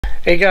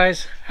Hey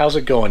guys, how's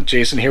it going?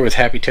 Jason here with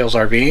Happy Tales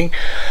RVing.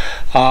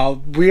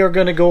 We are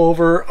going to go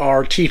over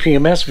our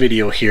TPMS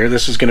video here.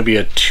 This is going to be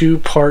a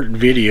two-part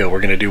video. We're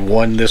going to do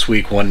one this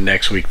week, one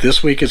next week.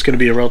 This week is going to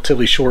be a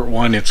relatively short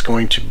one. It's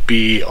going to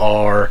be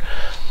our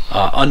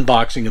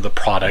unboxing of the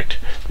product.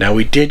 Now,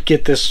 we did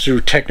get this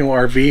through Techno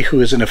RV,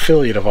 who is an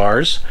affiliate of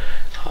ours.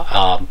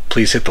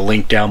 Please hit the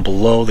link down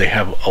below. They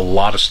have a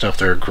lot of stuff.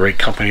 They're a great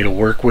company to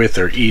work with.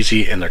 They're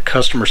easy and their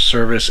customer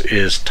service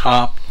is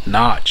top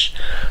notch.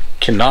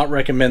 Cannot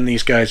recommend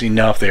these guys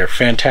enough. They are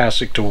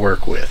fantastic to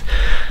work with.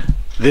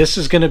 This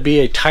is going to be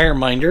a Tire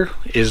Minder,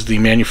 is the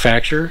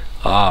manufacturer.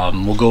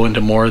 We'll go into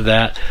more of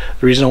that.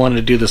 The reason I wanted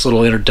to do this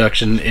little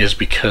introduction is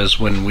because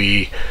when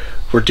we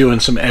were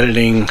doing some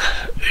editing,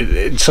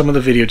 some of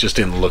the video just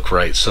didn't look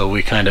right, so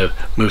we kind of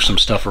moved some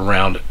stuff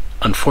around.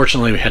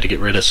 Unfortunately, we had to get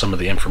rid of some of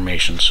the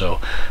information, so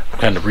I'm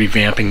kind of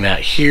revamping that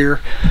here.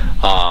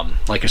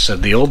 Like I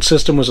said, the old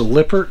system was a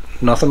Lippert.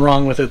 Nothing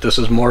wrong with it. This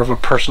is more of a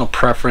personal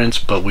preference,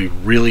 but we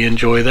really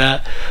enjoy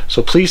that.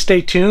 So please stay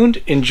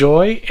tuned,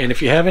 enjoy, and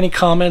if you have any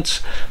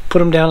comments, put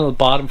them down at the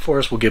bottom for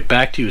us. We'll get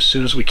back to you as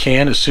soon as we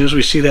can. As soon as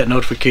we see that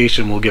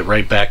notification, we'll get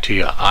right back to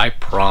you. I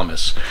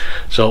promise.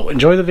 So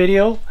enjoy the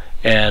video,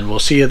 and we'll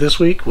see you this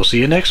week. We'll see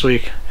you next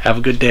week. Have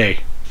a good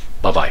day.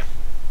 Bye-bye.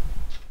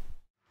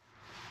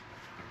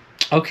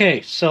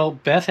 Okay, so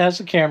Beth has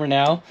the camera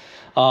now.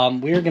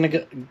 We are going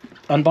to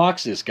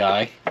unbox this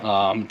guy.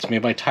 It's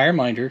made by Tire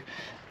Minder.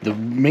 The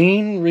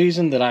main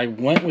reason that I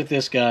went with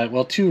this guy,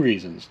 well, two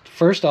reasons.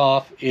 First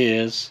off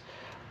is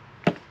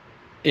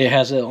it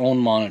has its own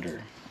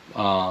monitor.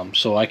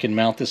 So I can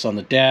mount this on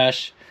the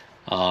dash,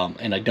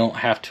 and I don't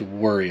have to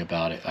worry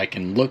about it. I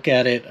can look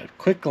at it at a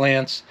quick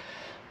glance.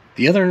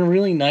 The other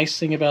really nice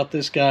thing about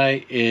this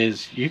guy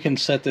is you can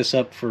set this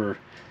up for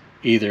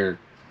either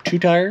 2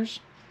 tires,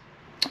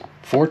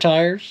 4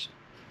 tires,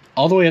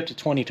 all the way up to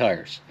 20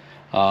 tires.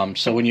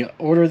 So when you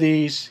order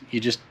these, you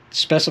just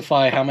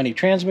specify how many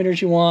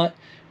transmitters you want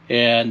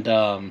and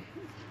go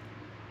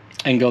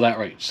that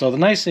rate. So the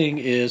nice thing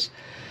is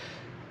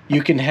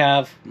you can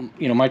have,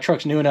 my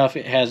truck's new enough,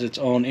 it has its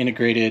own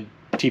integrated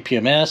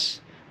TPMS,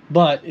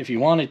 but if you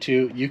wanted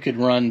to, you could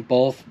run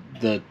both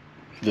the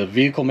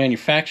vehicle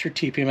manufacturer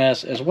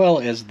TPMS as well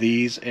as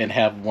these and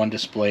have one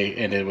display,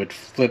 and it would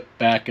flip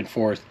back and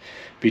forth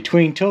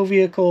between tow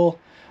vehicle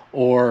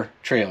or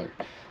trailer.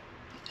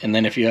 And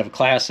then if you have a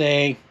Class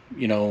A,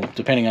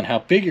 depending on how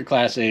big your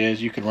Class A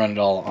is, you can run it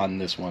all on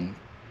this one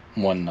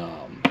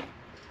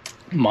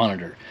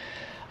monitor.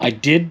 I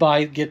did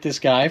get this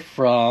guy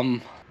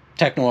from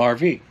Techno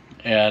RV,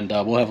 and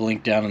we'll have a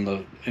link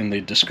down in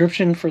the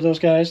description for those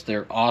guys.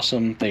 They're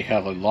awesome. They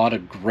have a lot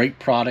of great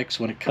products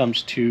when it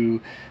comes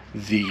to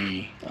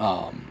the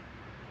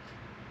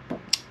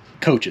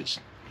coaches.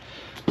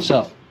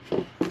 So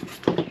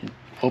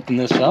open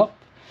this up.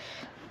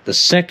 The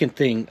second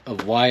thing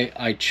of why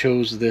I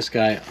chose this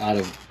guy out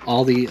of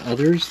all the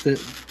others that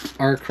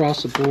are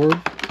across the board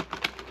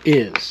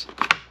is,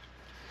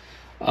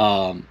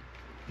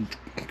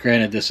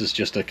 granted this is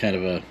just a kind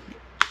of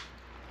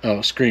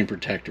a screen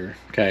protector,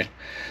 okay,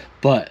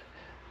 but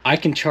I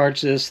can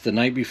charge this the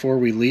night before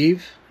we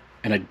leave,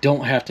 and I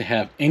don't have to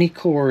have any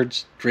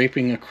cords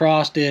draping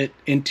across it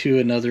into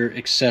another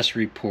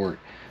accessory port.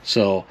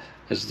 So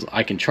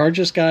I can charge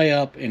this guy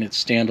up and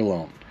it's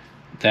standalone.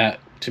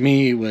 That to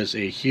me was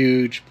a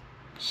huge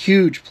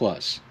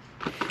plus.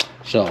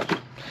 So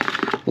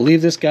we'll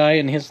leave this guy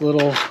in his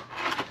little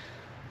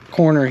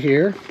corner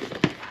here.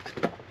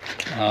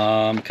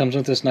 Comes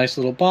with this nice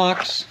little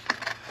box,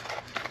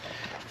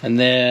 and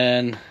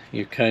then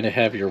you kind of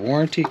have your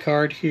warranty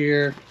card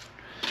here,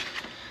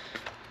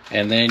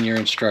 and then your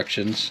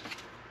instructions.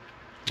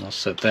 I'll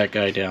set that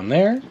guy down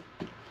there.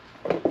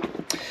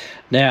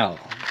 Now,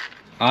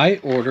 I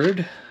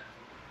ordered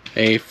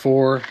a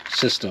 4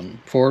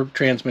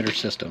 transmitter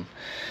system.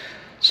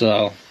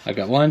 So I've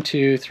got 1,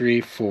 2,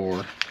 3,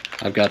 4.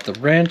 I've got the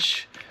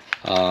wrench,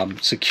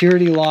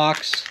 security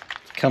locks,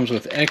 comes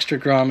with extra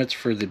grommets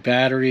for the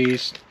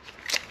batteries,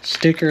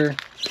 sticker,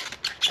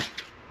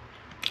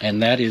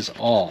 and that is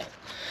all.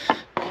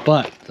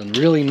 But the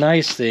really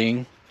nice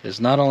thing is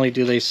not only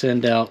do they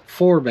send out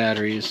 4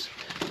 batteries,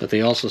 but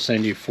they also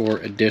send you 4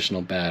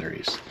 additional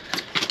batteries.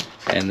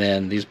 And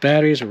then these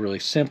batteries are really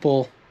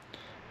simple.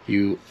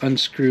 You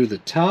unscrew the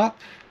top,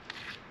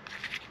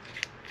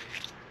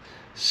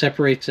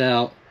 separates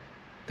out,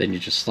 then you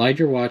just slide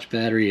your watch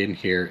battery in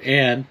here,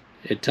 and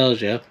it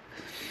tells you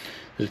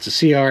that it's a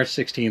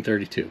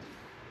CR1632.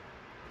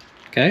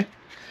 Okay?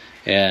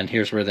 And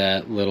here's where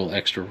that little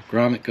extra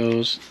grommet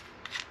goes.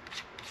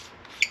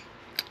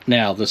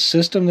 Now, the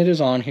system that is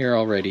on here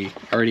already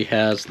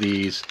has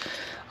these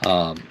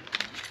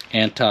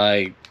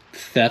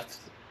anti-theft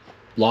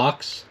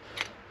locks.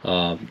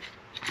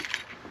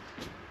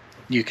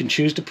 You can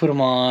choose to put them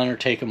on or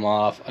take them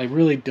off. I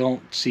really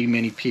don't see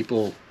many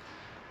people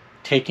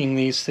taking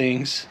these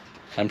things.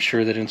 I'm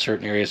sure that in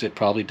certain areas it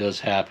probably does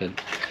happen.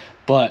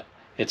 But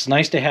It's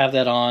nice to have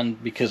that on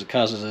because it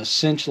causes a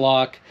cinch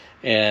lock,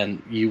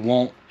 and you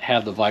won't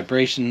have the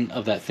vibration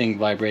of that thing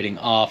vibrating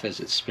off as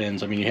it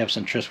spins. I mean, you have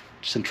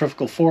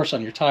centrifugal force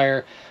on your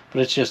tire,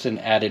 but it's just an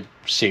added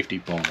safety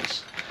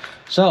bonus.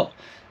 So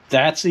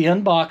that's the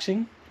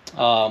unboxing.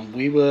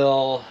 We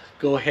will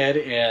go ahead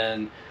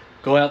and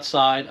go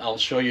outside. I'll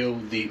show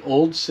you the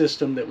old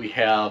system that we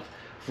have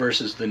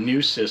versus the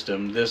new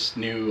system, this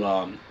new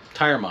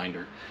tire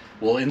minder.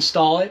 We'll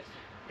install it,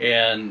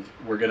 and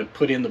we're going to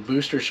put in the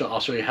booster. So I'll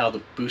show you how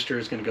the booster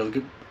is going to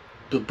go.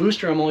 The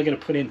booster I'm only going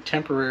to put in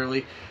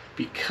temporarily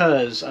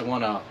because I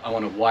want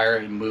to wire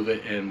it and move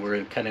it, and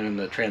we're kind of in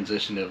the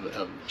transition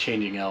of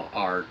changing out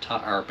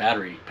our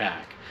battery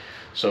pack.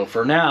 So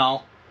for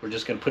now, we're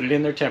just going to put it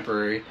in there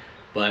temporary.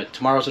 But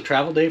tomorrow's a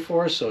travel day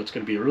for us, so it's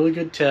going to be a really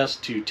good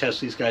test to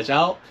test these guys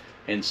out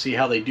and see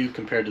how they do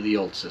compared to the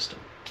old system.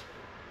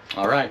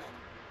 All right.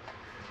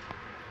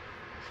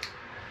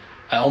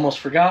 I almost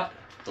forgot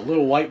the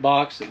little white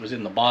box that was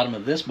in the bottom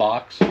of this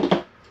box.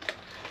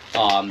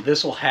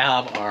 This will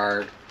have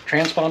our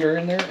transponder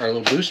in there, our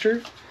little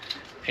booster,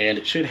 and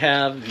it should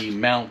have the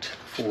mount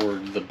for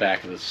the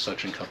back of the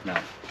suction cup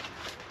mount.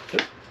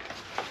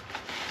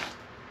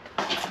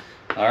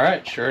 All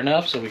right, sure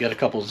enough, so we got a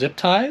couple zip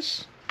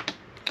ties.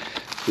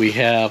 We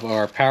have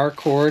our power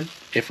cord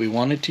if we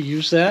wanted to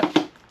use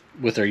that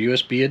with our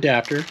USB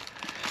adapter.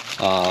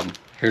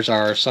 Here's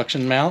our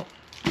suction mount,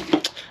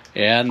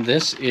 and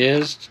this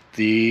is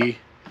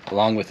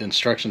along with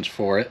instructions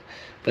for it,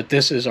 but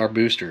this is our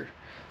booster.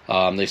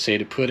 They say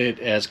to put it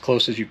as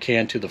close as you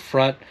can to the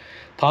front,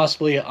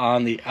 possibly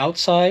on the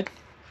outside.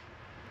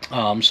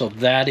 So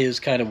that is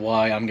kind of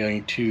why I'm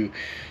going to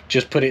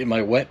just put it in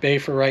my wet bay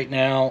for right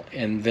now,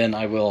 and then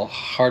I will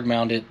hard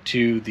mount it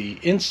to the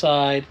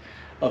inside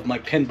of my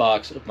pin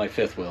box of my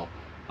fifth wheel.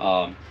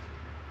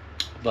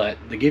 But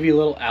they give you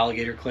little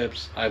alligator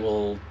clips. I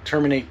will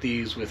terminate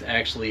these with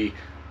actually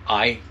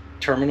eye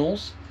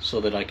terminals so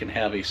that I can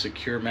have a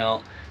secure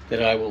mount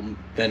that I will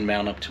then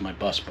mount up to my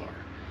bus bar.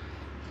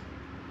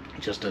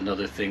 Just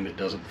another thing that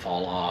doesn't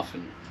fall off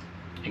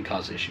and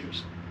cause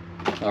issues.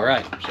 All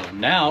right, so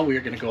now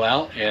we're going to go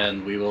out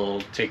and we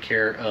will take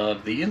care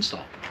of the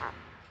install.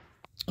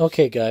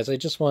 Okay guys, I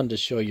just wanted to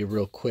show you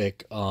real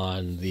quick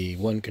on the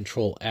One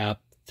Control app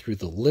through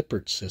the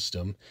Lippert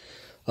system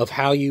of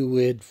how you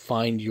would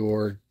find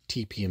your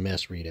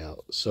TPMS readout.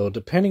 So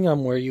depending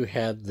on where you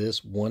had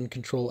this One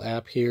Control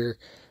app here,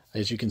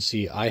 as you can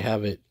see, I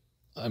have it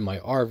on my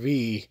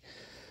RV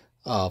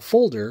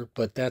folder,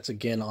 but that's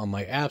again on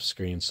my app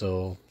screen.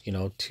 So, you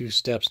know, 2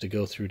 steps to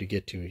go through to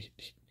get to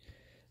it.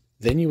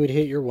 Then you would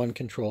hit your One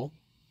Control,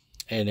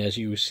 and as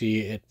you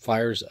see, it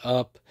fires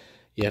up.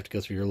 You have to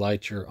go through your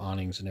lights, your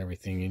awnings, and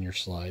everything in your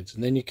slides.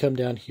 And then you come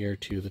down here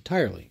to the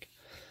tire link.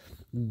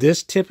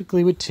 This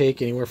typically would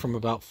take anywhere from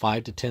about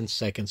 5 to 10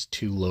 seconds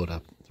to load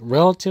up.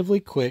 Relatively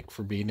quick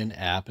for being an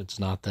app. It's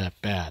not that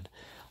bad.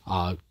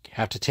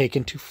 Have to take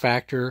into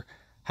factor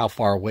how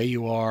far away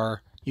you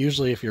are.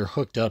 Usually if you're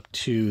hooked up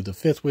to the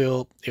fifth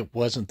wheel, it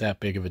wasn't that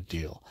big of a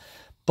deal.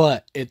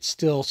 But it's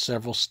still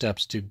several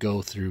steps to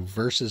go through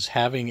versus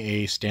having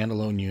a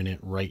standalone unit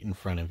right in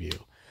front of you.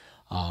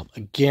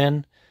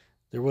 Again,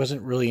 there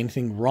wasn't really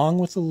anything wrong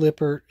with the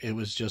Lippert. It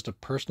was just a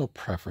personal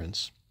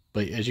preference.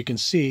 But as you can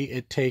see,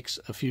 it takes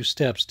a few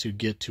steps to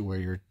get to where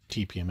your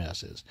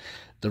TPMS is.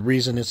 The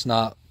reason it's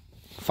not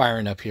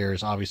firing up here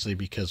is obviously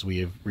because we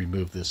have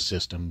removed this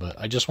system, but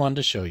I just wanted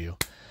to show you.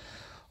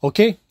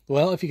 Okay,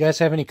 well, if you guys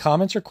have any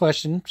comments or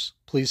questions,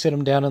 please hit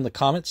them down in the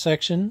comment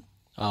section.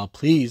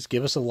 Please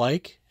give us a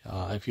like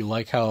if you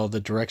like how the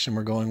direction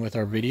we're going with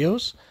our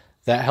videos.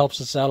 That helps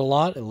us out a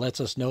lot. It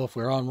lets us know if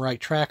we're on the right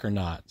track or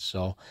not.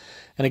 So,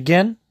 and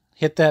again,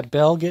 hit that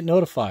bell, get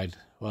notified.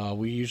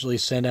 We usually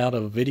send out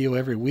a video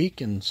every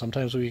week, and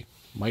sometimes we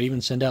might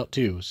even send out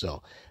 2.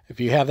 So if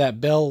you have that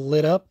bell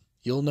lit up,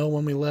 you'll know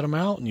when we let them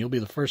out, and you'll be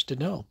the first to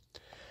know.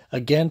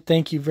 Again,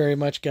 thank you very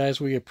much, guys.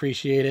 We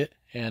appreciate it.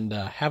 And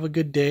have a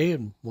good day,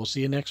 and we'll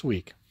see you next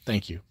week.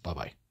 Thank you.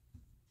 Bye-bye.